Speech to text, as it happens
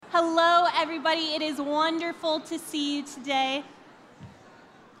Hello, everybody. It is wonderful to see you today.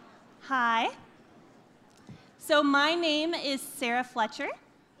 Hi. So my name is Sarah Fletcher,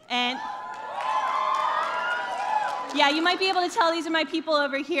 and yeah, you might be able to tell these are my people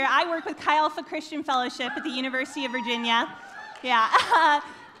over here. I work with Chi Alpha Christian Fellowship at the University of Virginia. Yeah,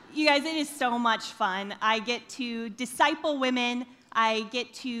 you guys, it is so much fun. I get to disciple women. I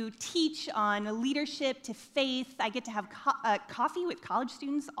get to teach on leadership to faith. I get to have coffee with college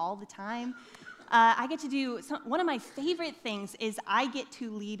students all the time. I get to do, one of my favorite things is I get to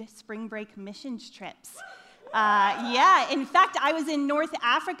lead spring break missions trips. Yeah, in fact, I was in North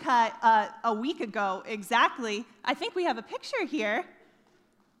Africa a week ago, exactly. I think we have a picture here.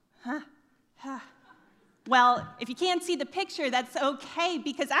 Well, if you can't see the picture, that's okay,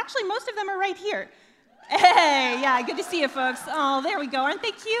 because actually most of them are right here. Hey, yeah, good to see you, folks. Oh, there we go. Aren't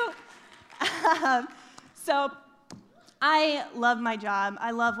they cute? So I love my job.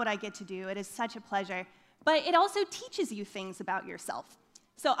 I love what I get to do. It is such a pleasure. But it also teaches you things about yourself.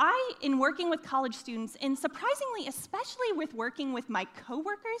 So in working with college students, and surprisingly, especially with working with my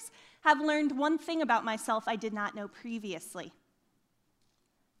coworkers, have learned one thing about myself I did not know previously.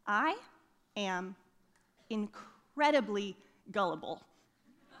 I am incredibly gullible.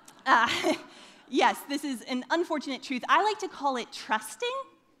 Yes, this is an unfortunate truth. I like to call it trusting.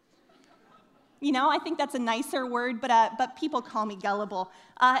 You know, I think that's a nicer word, but people call me gullible.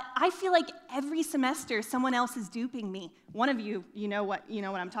 I feel like every semester someone else is duping me. One of you, you know what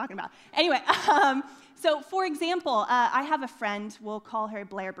I'm talking about. Anyway, so for example, I have a friend. We'll call her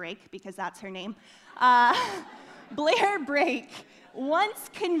Blair Brake because that's her name. Blair Brake once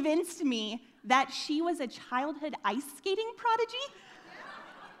convinced me that she was a childhood ice skating prodigy.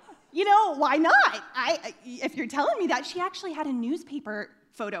 You know, why not? If you're telling me that, she actually had a newspaper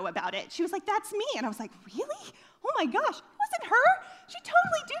photo about it. She was like, that's me. And I was like, really? Oh my gosh, it wasn't her. She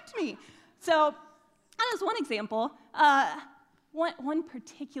totally duped me. So that was one example. One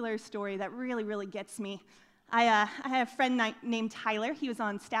particular story that really, really gets me. I have a friend named Tyler. He was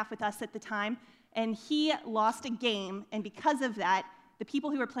on staff with us at the time, and he lost a game, and because of that, the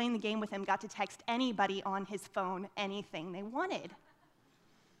people who were playing the game with him got to text anybody on his phone anything they wanted.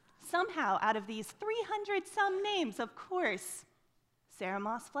 Somehow, out of these 300-some names, of course, Sarah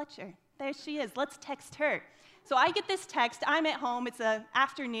Moss Fletcher. There she is. Let's text her. So I get this text. I'm at home. It's an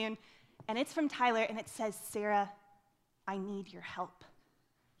afternoon, and it's from Tyler, and it says, Sarah, I need your help.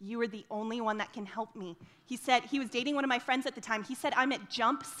 You are the only one that can help me. He said he was dating one of my friends at the time. He said, I'm at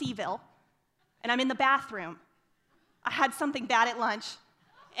Jump Seaville, and I'm in the bathroom. I had something bad at lunch,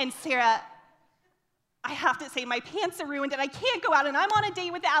 and Sarah, I have to say, my pants are ruined, and I can't go out, and I'm on a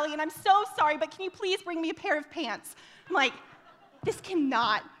date with Allie, and I'm so sorry, but can you please bring me a pair of pants? I'm like, this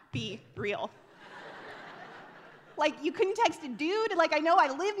cannot be real. Like, you couldn't text a dude? Like, I know I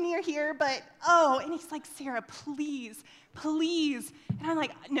live near here, but, and he's like, Sarah, please, please. And I'm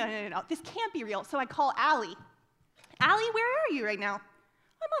like, no, this can't be real. So I call Allie. Allie, where are you right now?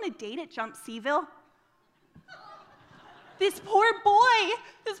 I'm on a date at Jump Seaville. This poor boy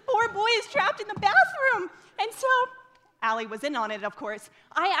is trapped in the bathroom. And so, Allie was in on it, of course.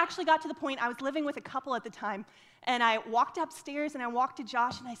 I actually got to the point, I was living with a couple at the time, and I walked upstairs and I walked to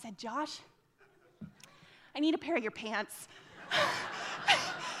Josh and I said, Josh, I need a pair of your pants. And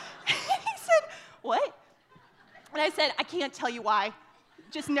he said, what? And I said, I can't tell you why.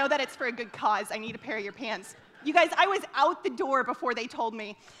 Just know that it's for a good cause. I need a pair of your pants. You guys, I was out the door before they told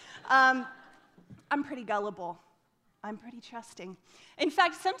me. I'm pretty gullible. I'm pretty trusting. In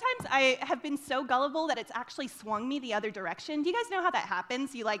fact, sometimes I have been so gullible that it's actually swung me the other direction. Do you guys know how that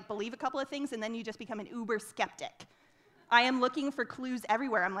happens? You believe a couple of things and then you just become an uber skeptic. I am looking for clues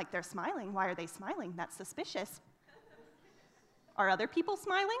everywhere. I'm like, they're smiling. Why are they smiling? That's suspicious. Are other people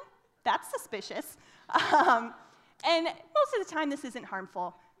smiling? That's suspicious. And most of the time this isn't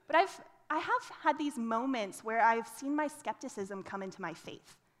harmful, but I have had these moments where I've seen my skepticism come into my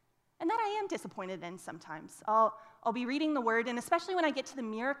faith. And that I am disappointed in sometimes. I'll be reading the Word, and especially when I get to the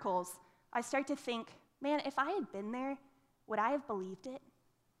miracles, I start to think, man, if I had been there, would I have believed it?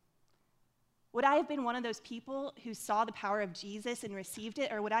 Would I have been one of those people who saw the power of Jesus and received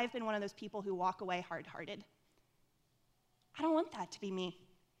it, or would I have been one of those people who walk away hard-hearted? I don't want that to be me.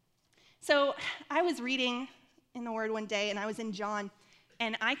 So I was reading in the Word one day, and I was in John,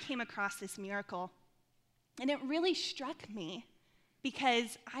 and I came across this miracle, and it really struck me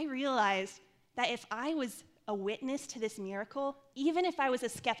because I realized that if I was a witness to this miracle, even if I was a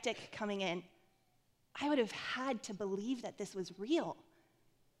skeptic coming in, I would have had to believe that this was real.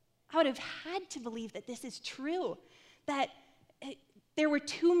 I would have had to believe that this is true, that There were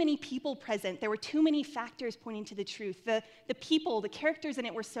too many people present. There were too many factors pointing to the truth. The people, the characters in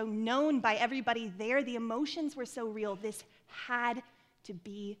it were so known by everybody there. The emotions were so real. This had to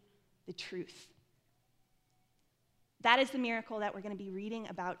be the truth. That is the miracle that we're going to be reading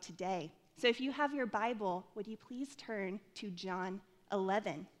about today. So if you have your Bible, would you please turn to John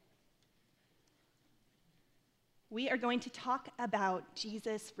 11? We are going to talk about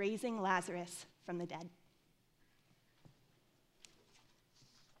Jesus raising Lazarus from the dead.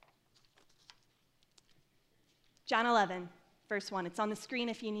 John 11, verse 1. It's on the screen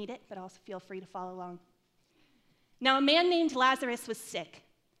if you need it, but also feel free to follow along. Now, a man named Lazarus was sick.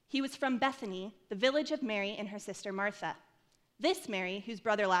 He was from Bethany, the village of Mary and her sister Martha. This Mary, whose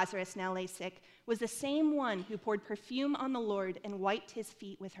brother Lazarus now lay sick, was the same one who poured perfume on the Lord and wiped his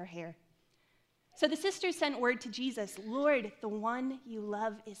feet with her hair. So the sisters sent word to Jesus, "Lord, the one you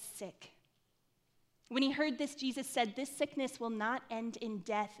love is sick." When he heard this, Jesus said, "This sickness will not end in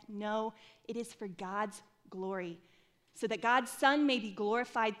death. No, it is for God's glory, so that God's Son may be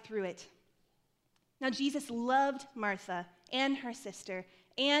glorified through it." Now, Jesus loved Martha and her sister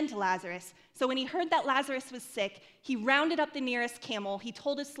and Lazarus. So when he heard that Lazarus was sick, he rounded up the nearest camel. He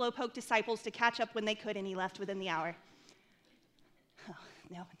told his slowpoke disciples to catch up when they could, and he left within the hour. Oh,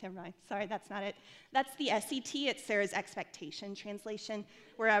 no, never mind. Sorry, that's not it. That's the SET. It's Sarah's expectation translation.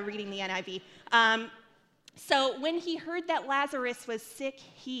 We're reading the NIV. So when he heard that Lazarus was sick,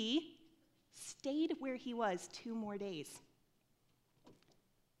 he stayed where he was 2 more days.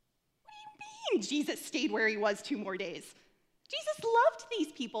 What do you mean Jesus stayed where he was 2 more days? Jesus loved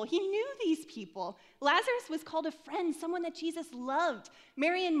these people. He knew these people. Lazarus was called a friend, someone that Jesus loved.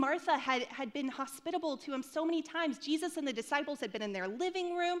 Mary and Martha had been hospitable to him so many times. Jesus and the disciples had been in their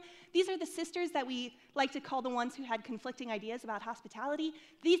living room. These are the sisters that we like to call the ones who had conflicting ideas about hospitality.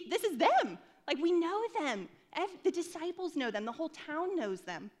 This is them. Like, we know them. The disciples know them. The whole town knows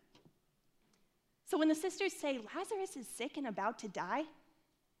them. So when the sisters say, "Lazarus is sick and about to die,"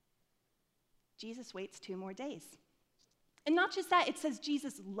 Jesus waits 2 more days. And not just that, it says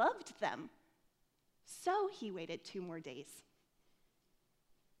Jesus loved them. So he waited 2 more days.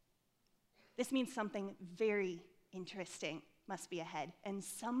 This means something very interesting must be ahead, and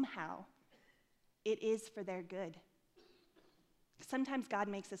somehow it is for their good. Sometimes God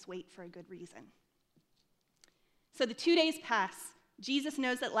makes us wait for a good reason. So the 2 days pass. Jesus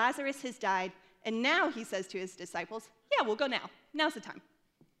knows that Lazarus has died, and now he says to his disciples, "Yeah, we'll go now. Now's the time."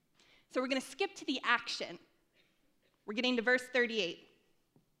 So we're going to skip to the action. We're getting to verse 38.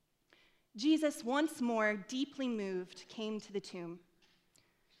 Jesus, once more, deeply moved, came to the tomb.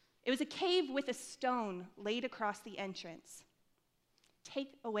 It was a cave with a stone laid across the entrance.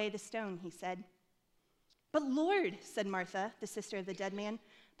 "Take away the stone," he said. "But Lord," said Martha, the sister of the dead man,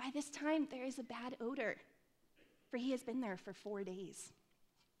 "by this time there is a bad odor, for he has been there for 4 days."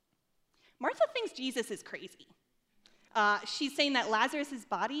 Martha thinks Jesus is crazy. She's saying that Lazarus'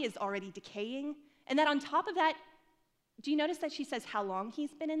 body is already decaying, and that on top of that, do you notice that she says how long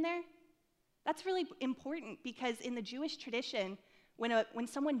he's been in there? That's really important because in the Jewish tradition, when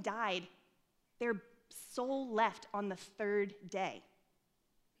someone died, their soul left on the 3rd day.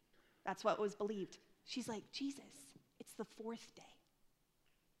 That's what was believed. She's like, "Jesus, it's the 4th day.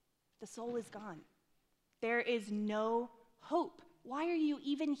 The soul is gone. There is no hope. Why are you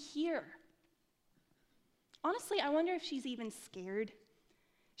even here?" Honestly, I wonder if she's even scared.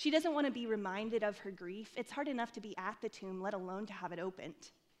 She doesn't want to be reminded of her grief. It's hard enough to be at the tomb, let alone to have it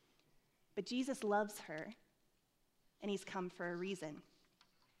opened. But Jesus loves her, and he's come for a reason.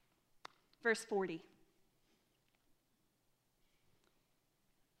 Verse 40.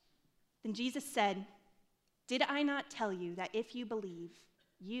 Then Jesus said, "Did I not tell you that if you believe,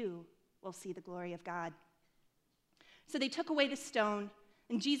 you will see the glory of God?" So they took away the stone,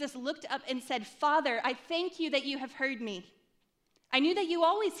 and Jesus looked up and said, "Father, I thank you that you have heard me. I knew that you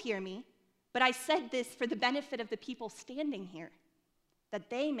always hear me, but I said this for the benefit of the people standing here, that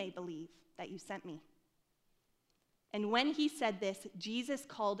they may believe that you sent me." And when he said this, Jesus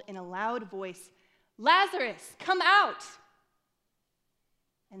called in a loud voice, "Lazarus, come out!"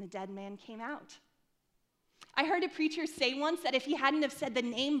 And the dead man came out. I heard a preacher say once that if he hadn't have said the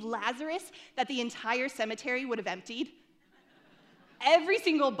name Lazarus, that the entire cemetery would have emptied. Every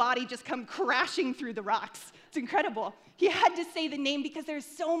single body just come crashing through the rocks. It's incredible. He had to say the name because there's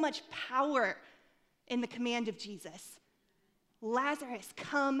so much power in the command of Jesus. Lazarus,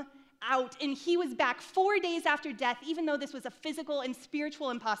 come out. And he was back 4 days after death, even though this was a physical and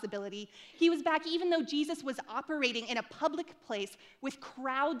spiritual impossibility. He was back even though Jesus was operating in a public place with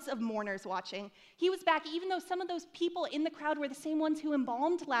crowds of mourners watching. He was back even though some of those people in the crowd were the same ones who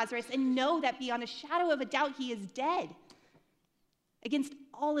embalmed Lazarus and know that beyond a shadow of a doubt he is dead. Against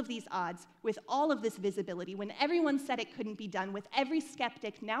all of these odds, with all of this visibility, when everyone said it couldn't be done, with every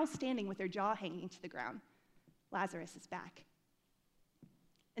skeptic now standing with their jaw hanging to the ground, Lazarus is back.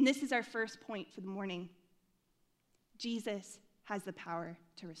 And this is our first point for the morning. Jesus has the power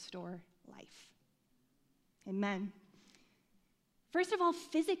to restore life. Amen. First of all,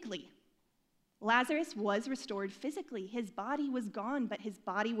 physically, Lazarus was restored physically. His body was gone, but his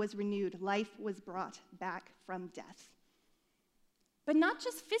body was renewed. Life was brought back from death. But not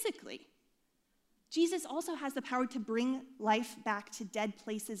just physically. Jesus also has the power to bring life back to dead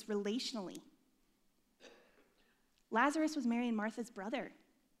places relationally. Lazarus was Mary and Martha's brother.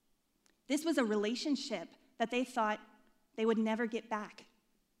 This was a relationship that they thought they would never get back.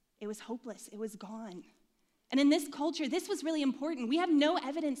 It was hopeless. It was gone. And in this culture, this was really important. We have no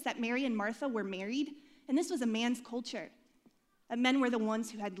evidence that Mary and Martha were married, and this was a man's culture. Men were the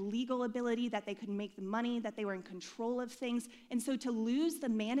ones who had legal ability, that they could make the money, that they were in control of things. And so to lose the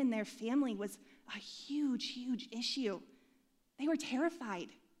man in their family was a huge, huge issue. They were terrified.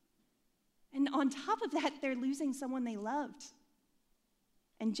 And on top of that, they're losing someone they loved.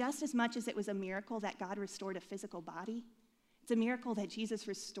 And just as much as it was a miracle that God restored a physical body, it's a miracle that Jesus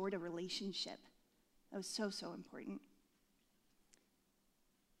restored a relationship. That was so, so important.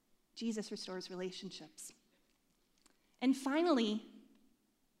 Jesus restores relationships. And finally,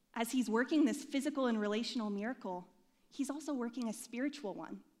 as he's working this physical and relational miracle, he's also working a spiritual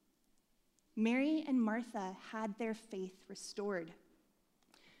one. Mary and Martha had their faith restored.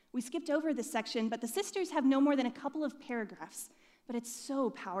 We skipped over this section, but the sisters have no more than a couple of paragraphs, but it's so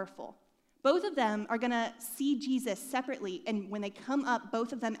powerful. Both of them are going to see Jesus separately, and when they come up,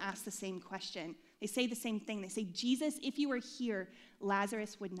 both of them ask the same question. They say the same thing. They say, Jesus, if you were here,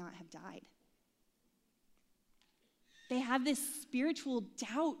 Lazarus would not have died. They have this spiritual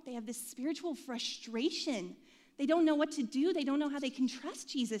doubt. They have this spiritual frustration. They don't know what to do. They don't know how they can trust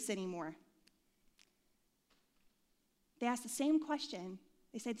Jesus anymore. They ask the same question.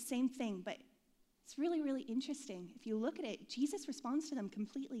 They say the same thing, but it's really, really interesting. If you look at it, Jesus responds to them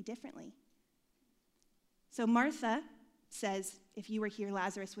completely differently. So Martha says, if you were here,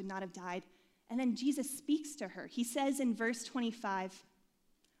 Lazarus would not have died. And then Jesus speaks to her. He says in verse 25,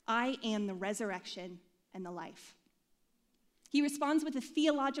 I am the resurrection and the life. He responds with the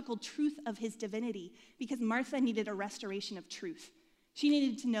theological truth of his divinity because Martha needed a restoration of truth. She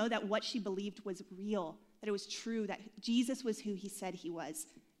needed to know that what she believed was real, that it was true, that Jesus was who he said he was,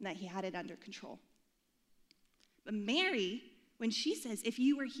 and that he had it under control. But Mary, when she says, if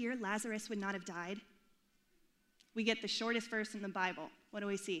you were here, Lazarus would not have died, we get the shortest verse in the Bible. What do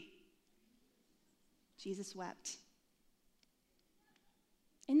we see? Jesus wept.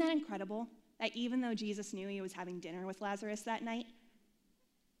 Isn't that incredible? That even though Jesus knew he was having dinner with Lazarus that night,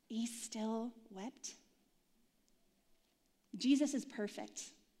 he still wept. Jesus is perfect.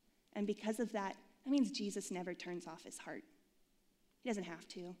 And because of that, that means Jesus never turns off his heart. He doesn't have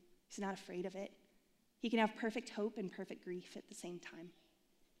to. He's not afraid of it. He can have perfect hope and perfect grief at the same time.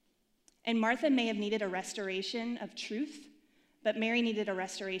 And Martha may have needed a restoration of truth, but Mary needed a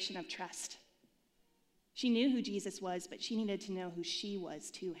restoration of trust. She knew who Jesus was, but she needed to know who she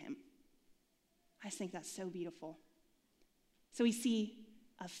was to him. I just think that's so beautiful. So we see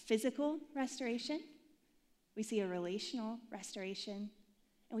a physical restoration, we see a relational restoration,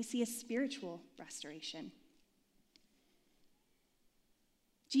 and we see a spiritual restoration.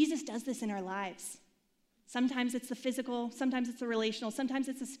 Jesus does this in our lives. Sometimes it's the physical, sometimes it's the relational, sometimes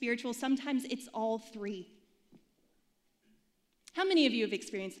it's the spiritual, sometimes it's all three. How many of you have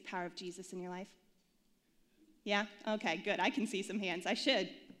experienced the power of Jesus in your life? Yeah? Okay, good. I can see some hands. I should.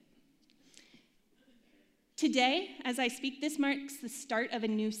 Today, as I speak, this marks the start of a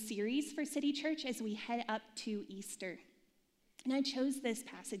new series for City Church as we head up to Easter. And I chose this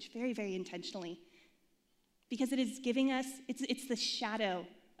passage very, very intentionally because it is giving us, it's the shadow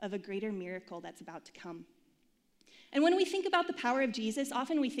of a greater miracle that's about to come. And when we think about the power of Jesus,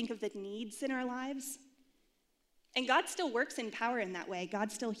 often we think of the needs in our lives. And God still works in power in that way.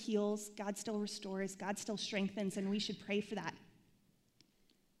 God still heals, God still restores, God still strengthens, and we should pray for that.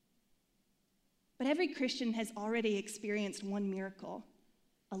 But every Christian has already experienced one miracle,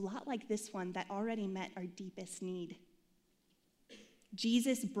 a lot like this one, that already met our deepest need.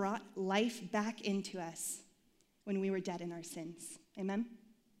 Jesus brought life back into us when we were dead in our sins. Amen?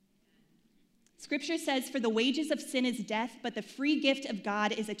 Scripture says, for the wages of sin is death, but the free gift of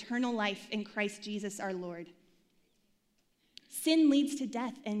God is eternal life in Christ Jesus our Lord. Sin leads to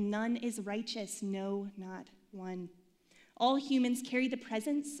death, and none is righteous, no, not one. All humans carry the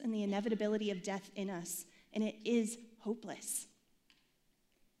presence and the inevitability of death in us, and it is hopeless.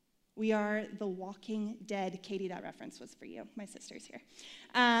 We are the walking dead. Katie, that reference was for you. My sister's here.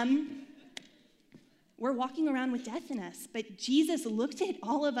 We're walking around with death in us, but Jesus looked at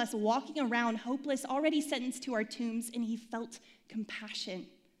all of us walking around hopeless, already sentenced to our tombs, and he felt compassion,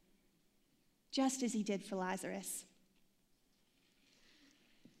 just as he did for Lazarus.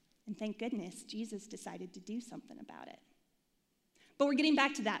 And thank goodness, Jesus decided to do something about it. But we're getting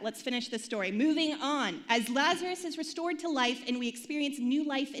back to that. Let's finish the story. Moving on. As Lazarus is restored to life and we experience new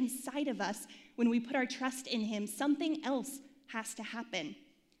life inside of us when we put our trust in him, something else has to happen.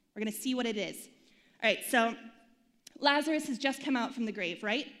 We're going to see what it is. All right, so Lazarus has just come out from the grave,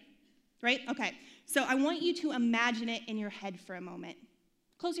 right? Right? Okay. So I want you to imagine it in your head for a moment.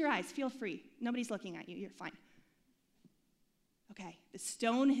 Close your eyes. Feel free. Nobody's looking at you. You're fine. Okay, the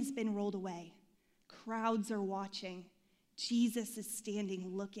stone has been rolled away. Crowds are watching. Jesus is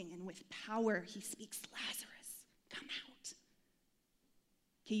standing looking, and with power, he speaks, Lazarus, come out.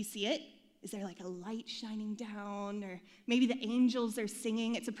 Can you see it? Is there like a light shining down, or maybe the angels are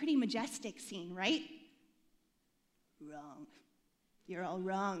singing? It's a pretty majestic scene, right? Wrong. You're all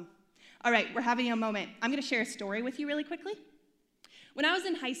wrong. All right, we're having a moment. I'm going to share a story with you really quickly. When I was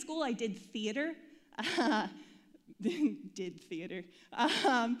in high school, I did theater. I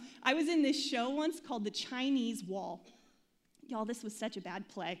was in this show once called The Chinese Wall. Y'all, this was such a bad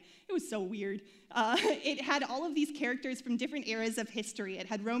play. It was so weird. It had all of these characters from different eras of history. It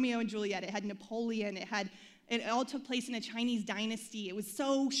had Romeo and Juliet. It had Napoleon. It all took place in a Chinese dynasty. It was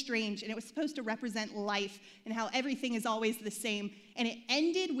so strange, and it was supposed to represent life and how everything is always the same. And it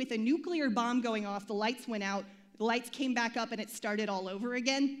ended with a nuclear bomb going off. The lights went out. The lights came back up, and it started all over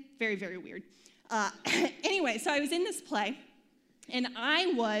again. Very, very weird. Anyway, so I was in this play, and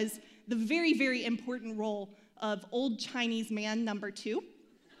I was the very, very important role of old Chinese man number 2.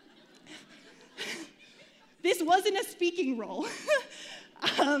 This wasn't a speaking role,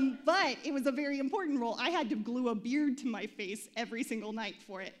 but it was a very important role. I had to glue a beard to my face every single night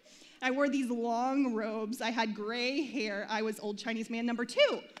for it. I wore these long robes. I had gray hair. I was old Chinese man number 2.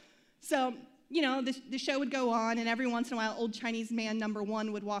 So, you know, the show would go on, and every once in a while, old Chinese man number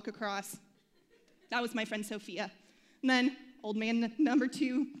 1 would walk across. That was my friend Sophia. And then old man number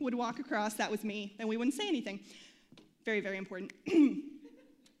 2 would walk across. That was me. And we wouldn't say anything. Very, very important.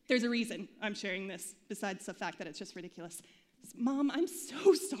 There's a reason I'm sharing this, besides the fact that it's just ridiculous. Mom, I'm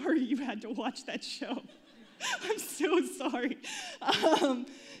so sorry you had to watch that show. I'm so sorry.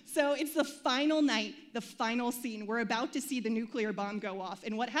 So it's the final night, the final scene. We're about to see the nuclear bomb go off.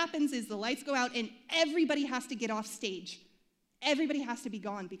 And what happens is the lights go out, and everybody has to get off stage. Everybody has to be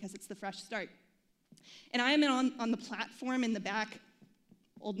gone because it's the fresh start. And I am on the platform in the back,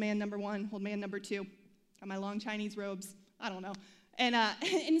 old man number 1, old man number 2, got my long Chinese robes, I don't know. And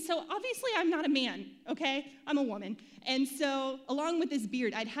so obviously I'm not a man, okay? I'm a woman. And so along with this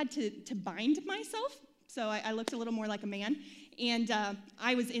beard, I'd had to bind myself, so I looked a little more like a man. And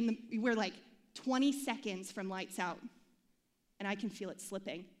we're like 20 seconds from lights out, and I can feel it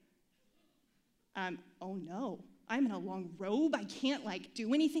slipping. Oh no. I'm in a long robe. I can't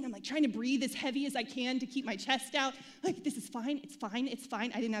do anything. I'm trying to breathe as heavy as I can to keep my chest out. This is fine. It's fine. It's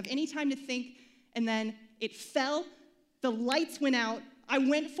fine. I didn't have any time to think. And then it fell. The lights went out. I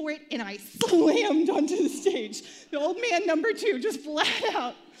went for it, and I slammed onto the stage. The old man number 2 just flat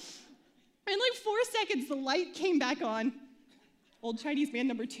out. In 4 seconds, the light came back on. Old Chinese man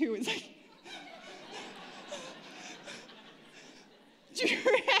number 2 is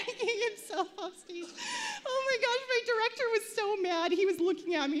dragging himself off stage. Oh my gosh, my director was so mad. He was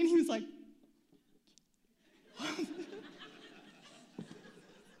looking at me and he was like, oh my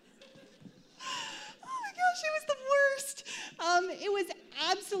gosh, it was the worst. It was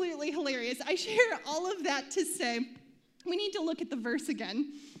absolutely hilarious. I share all of that to say, we need to look at the verse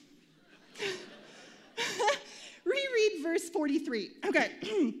again. Reread verse 43. Okay.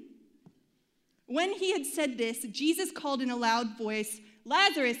 When he had said this, Jesus called in a loud voice,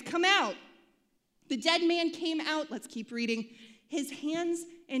 Lazarus, come out. The dead man came out, let's keep reading, his hands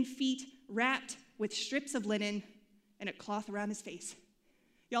and feet wrapped with strips of linen and a cloth around his face.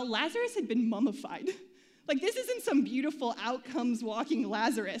 Y'all, Lazarus had been mummified. This isn't some beautiful outcomes walking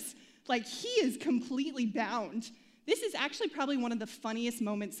Lazarus. He is completely bound. This is actually probably one of the funniest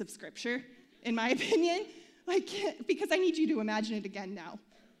moments of Scripture, in my opinion, because I need you to imagine it again now.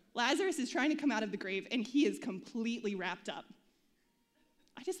 Lazarus is trying to come out of the grave, and he is completely wrapped up.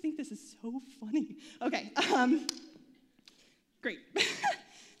 I just think this is so funny. Okay, great.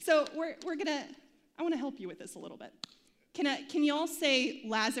 So I want to help you with this a little bit. Can you all say,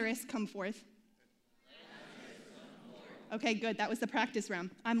 Lazarus, come forth? Lazarus, come forth. Okay, good. That was the practice round.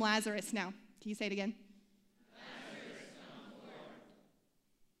 I'm Lazarus now. Can you say it again? Lazarus, come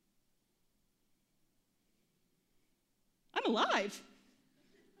I'm alive.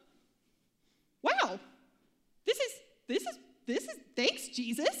 Wow. This is, thanks,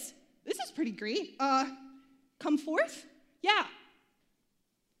 Jesus. This is pretty great. Come forth? Yeah.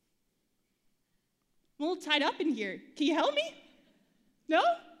 I'm a little tied up in here. Can you help me? No,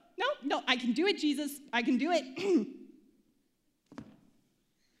 I can do it, Jesus. I can do it.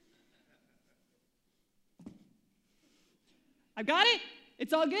 I've got it.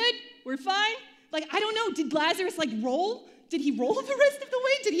 It's all good. We're fine. Like, I don't know. Did Lazarus, roll? Did he roll the rest of the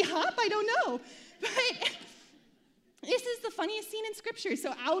way? Did he hop? I don't know. But this is the funniest scene in Scripture.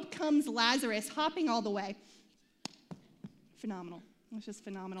 So out comes Lazarus, hopping all the way. Phenomenal. It's just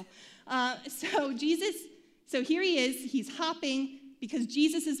phenomenal. So here he is. He's hopping because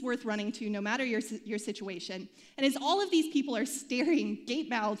Jesus is worth running to no matter your situation. And as all of these people are staring,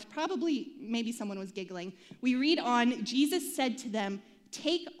 gape-mouthed, probably maybe someone was giggling, we read on, Jesus said to them,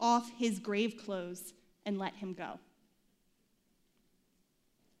 "Take off his grave clothes and let him go."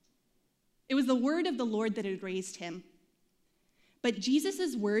 It was the word of the Lord that had raised him. But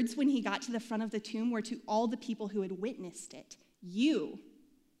Jesus' words when he got to the front of the tomb were to all the people who had witnessed it. You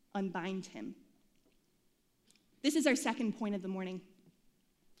unbind him. This is our second point of the morning.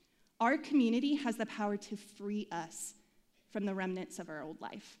 Our community has the power to free us from the remnants of our old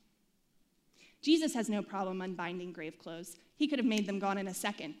life. Jesus has no problem unbinding grave clothes. He could have made them gone in a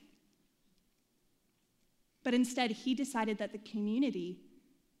second. But instead, he decided that the community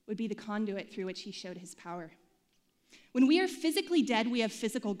would be the conduit through which he showed his power. When we are physically dead, we have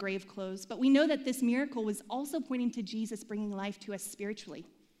physical grave clothes, but we know that this miracle was also pointing to Jesus bringing life to us spiritually.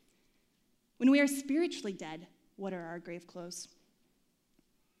 When we are spiritually dead, what are our grave clothes?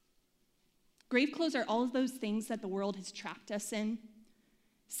 Grave clothes are all of those things that the world has trapped us in,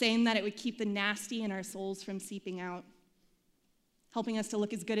 saying that it would keep the nasty in our souls from seeping out, helping us to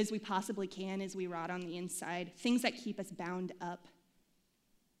look as good as we possibly can as we rot on the inside, things that keep us bound up.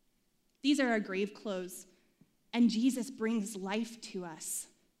 These are our grave clothes, and Jesus brings life to us.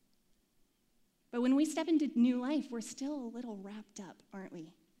 But when we step into new life, we're still a little wrapped up, aren't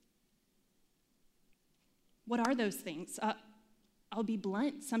we? What are those things? I'll be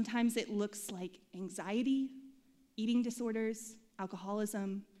blunt. Sometimes it looks like anxiety, eating disorders,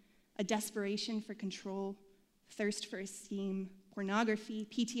 alcoholism, a desperation for control, thirst for esteem, pornography,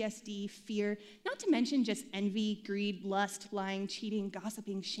 PTSD, fear, not to mention just envy, greed, lust, lying, cheating,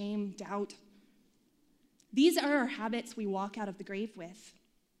 gossiping, shame, doubt. These are our habits we walk out of the grave with.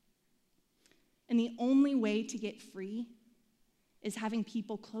 And the only way to get free is having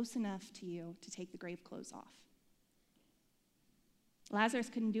people close enough to you to take the grave clothes off. Lazarus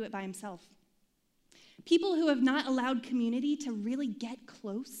couldn't do it by himself. People who have not allowed community to really get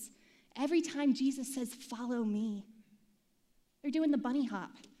close, every time Jesus says, "Follow me," they're doing the bunny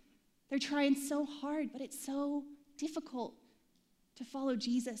hop. They're trying so hard, but it's so difficult to follow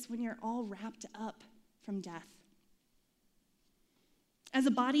Jesus when you're all wrapped up from death. As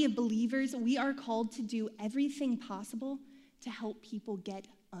a body of believers, we are called to do everything possible to help people get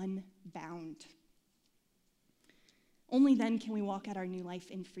unbound. Only then can we walk out our new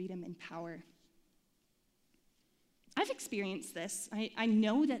life in freedom and power. I've experienced this. I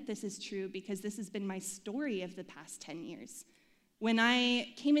know that this is true because this has been my story of the past 10 years. When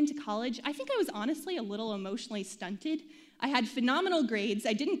I came into college, I think I was honestly a little emotionally stunted. I had phenomenal grades.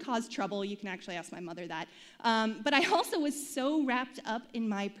 I didn't cause trouble. You can actually ask my mother that. But I also was so wrapped up in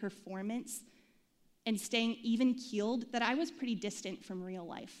my performance and staying even-keeled that I was pretty distant from real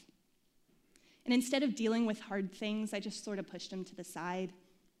life. And instead of dealing with hard things, I just sort of pushed them to the side,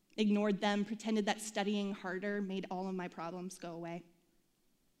 ignored them, pretended that studying harder made all of my problems go away.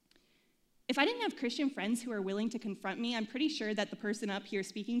 If I didn't have Christian friends who were willing to confront me, I'm pretty sure that the person up here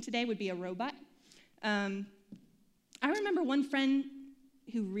speaking today would be a robot. I remember one friend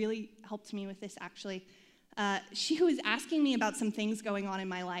who really helped me with this, actually. She was asking me about some things going on in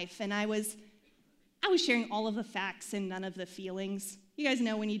my life, and I was sharing all of the facts and none of the feelings. You guys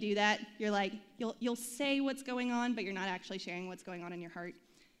know when you do that, you're like, you'll say what's going on, but you're not actually sharing what's going on in your heart.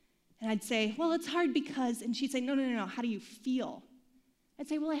 And I'd say, well, it's hard because, and she'd say, no, how do you feel? I'd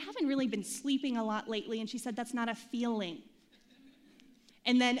say, well, I haven't really been sleeping a lot lately, and she said, that's not a feeling.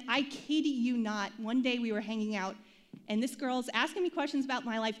 And then, I kid you not, one day we were hanging out, and this girl's asking me questions about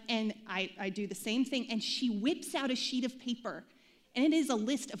my life, and I do the same thing, and she whips out a sheet of paper, and it is a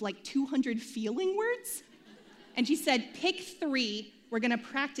list of 200 feeling words. And she said, pick 3, we're gonna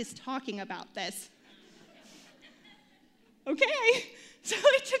practice talking about this. Okay, so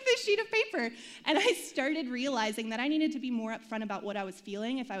I took this sheet of paper, and I started realizing that I needed to be more upfront about what I was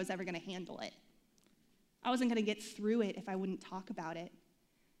feeling if I was ever gonna handle it. I wasn't gonna get through it if I wouldn't talk about it.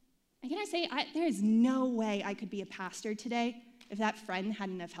 And can I say, there is no way I could be a pastor today if that friend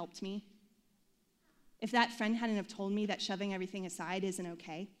hadn't have helped me. If that friend hadn't have told me that shoving everything aside isn't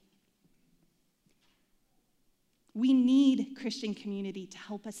okay. We need Christian community to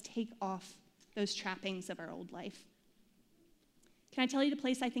help us take off those trappings of our old life. Can I tell you the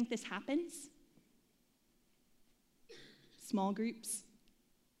place I think this happens? Small groups.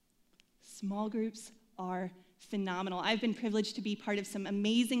 Small groups are phenomenal. I've been privileged to be part of some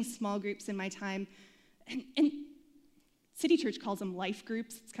amazing small groups in my time. And City Church calls them life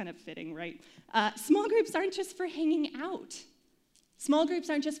groups. It's kind of fitting, right? Small groups aren't just for hanging out. Small groups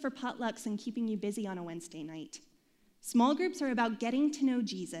aren't just for potlucks and keeping you busy on a Wednesday night. Small groups are about getting to know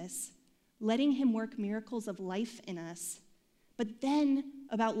Jesus, letting him work miracles of life in us, but then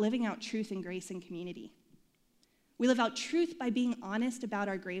about living out truth and grace in community. We live out truth by being honest about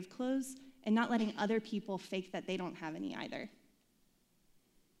our grave clothes and not letting other people fake that they don't have any either.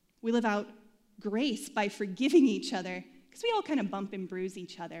 We live out grace by forgiving each other, because we all kind of bump and bruise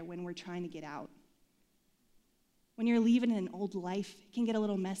each other when we're trying to get out. When you're leaving an old life, it can get a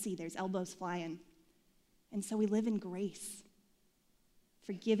little messy. There's elbows flying. And so we live in grace,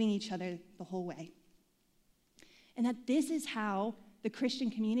 forgiving each other the whole way. And that this is how the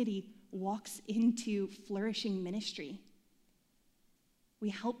Christian community walks into flourishing ministry. We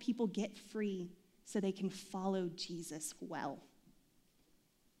help people get free so they can follow Jesus well.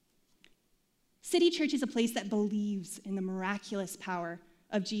 City Church is a place that believes in the miraculous power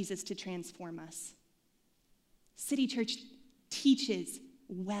of Jesus to transform us. City Church teaches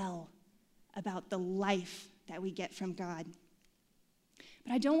well about the life that we get from God.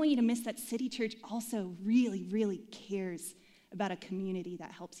 But I don't want you to miss that City Church also really, really cares about a community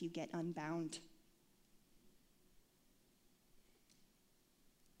that helps you get unbound.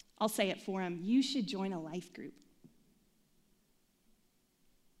 I'll say it for him. You should join a life group.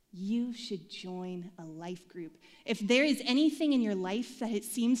 You should join a life group. If there is anything in your life that it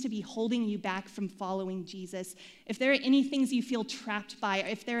seems to be holding you back from following Jesus, if there are any things you feel trapped by,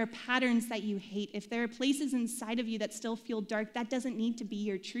 if there are patterns that you hate, if there are places inside of you that still feel dark, that doesn't need to be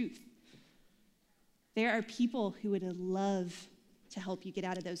your truth. There are people who would love to help you get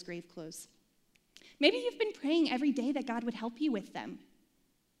out of those grave clothes. Maybe you've been praying every day that God would help you with them.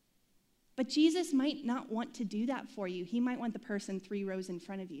 But Jesus might not want to do that for you. He might want the person 3 rows in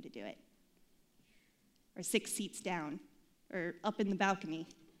front of you to do it, or 6 seats down, or up in the balcony.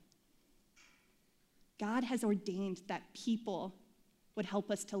 God has ordained that people would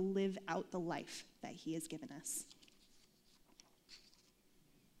help us to live out the life that he has given us.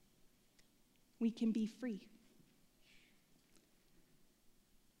 We can be free.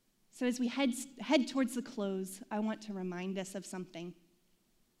 So as we head towards the close, I want to remind us of something.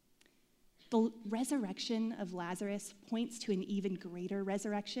 The resurrection of Lazarus points to an even greater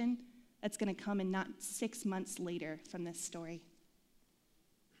resurrection that's going to come in not 6 months later from this story.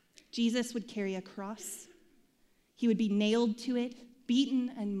 Jesus would carry a cross. He would be nailed to it,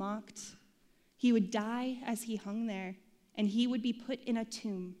 beaten and mocked. He would die as he hung there, and he would be put in a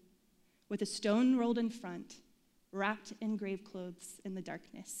tomb with a stone rolled in front, wrapped in grave clothes in the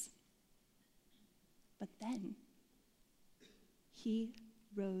darkness. But then he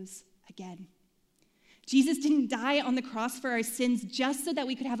rose again. Jesus didn't die on the cross for our sins just so that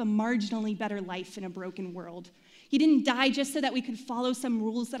we could have a marginally better life in a broken world. He didn't die just so that we could follow some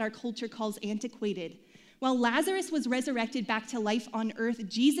rules that our culture calls antiquated. While Lazarus was resurrected back to life on earth,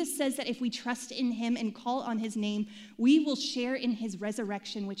 Jesus says that if we trust in him and call on his name, we will share in his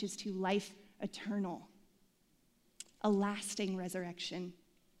resurrection, which is to life eternal, a lasting resurrection,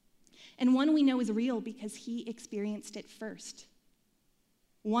 and one we know is real because he experienced it first.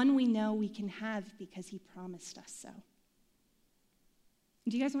 One we know we can have because he promised us so.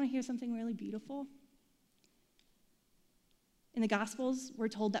 Do you guys want to hear something really beautiful? In the Gospels, we're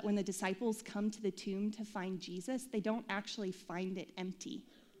told that when the disciples come to the tomb to find Jesus, they don't actually find it empty.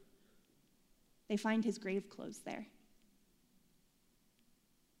 They find his grave clothes there.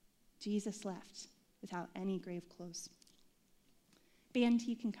 Jesus left without any grave clothes. Band,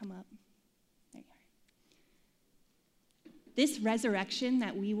 you can come up. There you are. This resurrection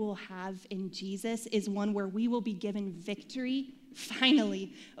that we will have in Jesus is one where we will be given victory,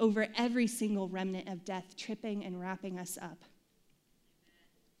 finally, over every single remnant of death tripping and wrapping us up.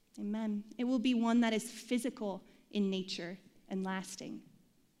 Amen. It will be one that is physical in nature and lasting.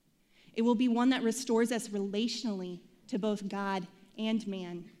 It will be one that restores us relationally to both God and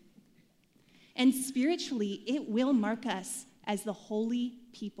man. And spiritually, it will mark us as the holy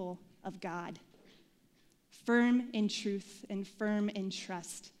people of God, firm in truth and firm in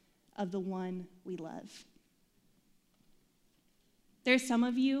trust of the one we love. There are some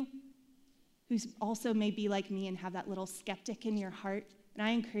of you who also may be like me and have that little skeptic in your heart. And I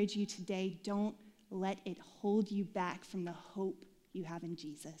encourage you today, don't let it hold you back from the hope you have in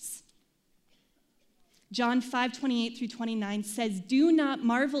Jesus. John 5:28-29 says, "Do not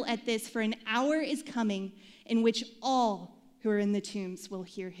marvel at this, for an hour is coming in which all who are in the tombs will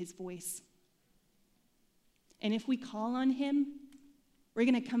hear his voice." And if we call on him, we're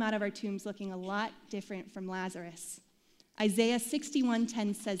going to come out of our tombs looking a lot different from Lazarus. Isaiah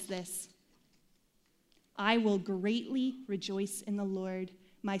 61:10 says this, "I will greatly rejoice in the Lord.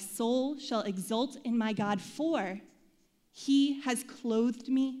 My soul shall exult in my God, for he has clothed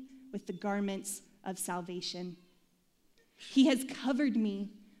me with the garments of salvation. He has covered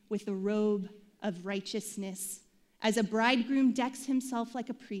me with the robe of righteousness, as a bridegroom decks himself like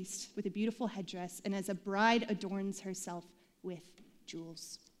a priest with a beautiful headdress, and as a bride adorns herself with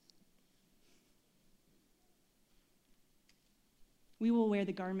jewels." We will wear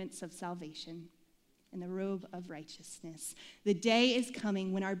the garments of salvation and the robe of righteousness. The day is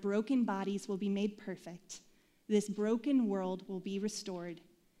coming when our broken bodies will be made perfect. This broken world will be restored,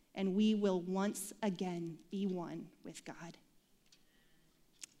 and we will once again be one with God.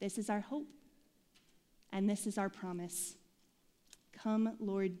 This is our hope, and this is our promise. Come,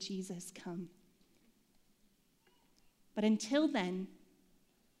 Lord Jesus, come. But until then,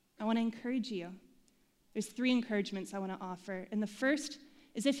 I want to encourage you. There's 3 encouragements I want to offer. And the first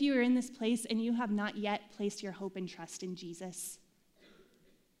is, if you are in this place and you have not yet placed your hope and trust in Jesus,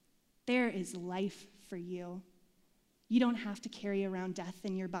 there is life for you. You don't have to carry around death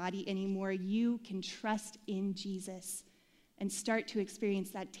in your body anymore. You can trust in Jesus and start to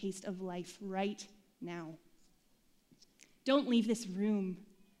experience that taste of life right now. Don't leave this room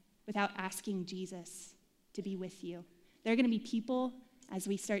without asking Jesus to be with you. There are going to be people as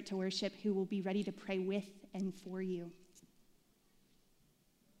we start to worship who will be ready to pray with and for you.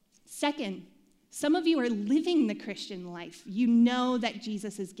 Second, some of you are living the Christian life. You know that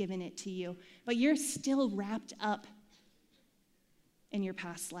Jesus has given it to you, but you're still wrapped up in your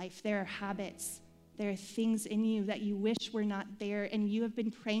past life. There are habits, there are things in you that you wish were not there, and you have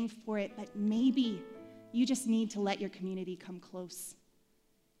been praying for it, but maybe you just need to let your community come close.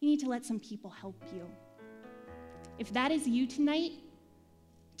 You need to let some people help you. If that is you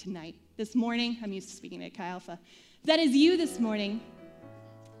this morning, I'm used to speaking at Chi Alpha. If that is you this morning,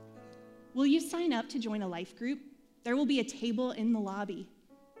 will you sign up to join a life group? There will be a table in the lobby.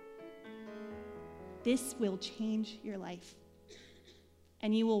 This will change your life,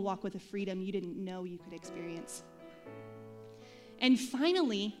 and you will walk with a freedom you didn't know you could experience. And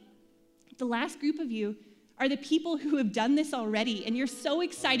finally, the last group of you are the people who have done this already, and you're so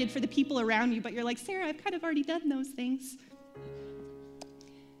excited for the people around you, but you're like, Sarah, I've kind of already done those things.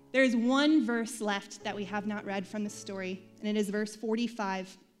 There is one verse left that we have not read from the story, and it is verse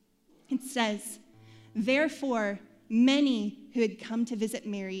 45. It says, "Therefore, many who had come to visit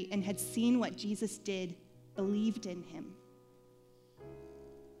Mary and had seen what Jesus did believed in him."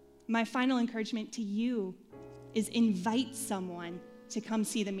 My final encouragement to you is invite someone to come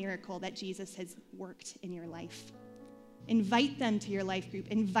see the miracle that Jesus has worked in your life. Invite them to your life group.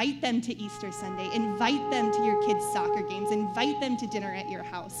 Invite them to Easter Sunday. Invite them to your kids' soccer games. Invite them to dinner at your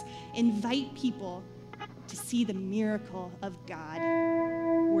house. Invite people to see the miracle of God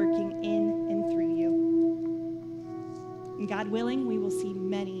working in and through you. And God willing, we will see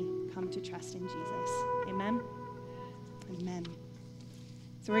many come to trust in Jesus. Amen? Amen.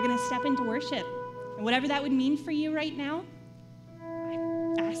 So we're going to step into worship. And whatever that would mean for you right now,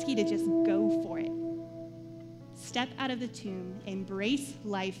 I ask you to just go for it. Step out of the tomb, embrace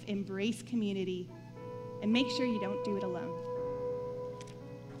life, embrace community, and make sure you don't do it alone.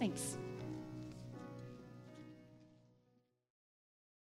 Thanks.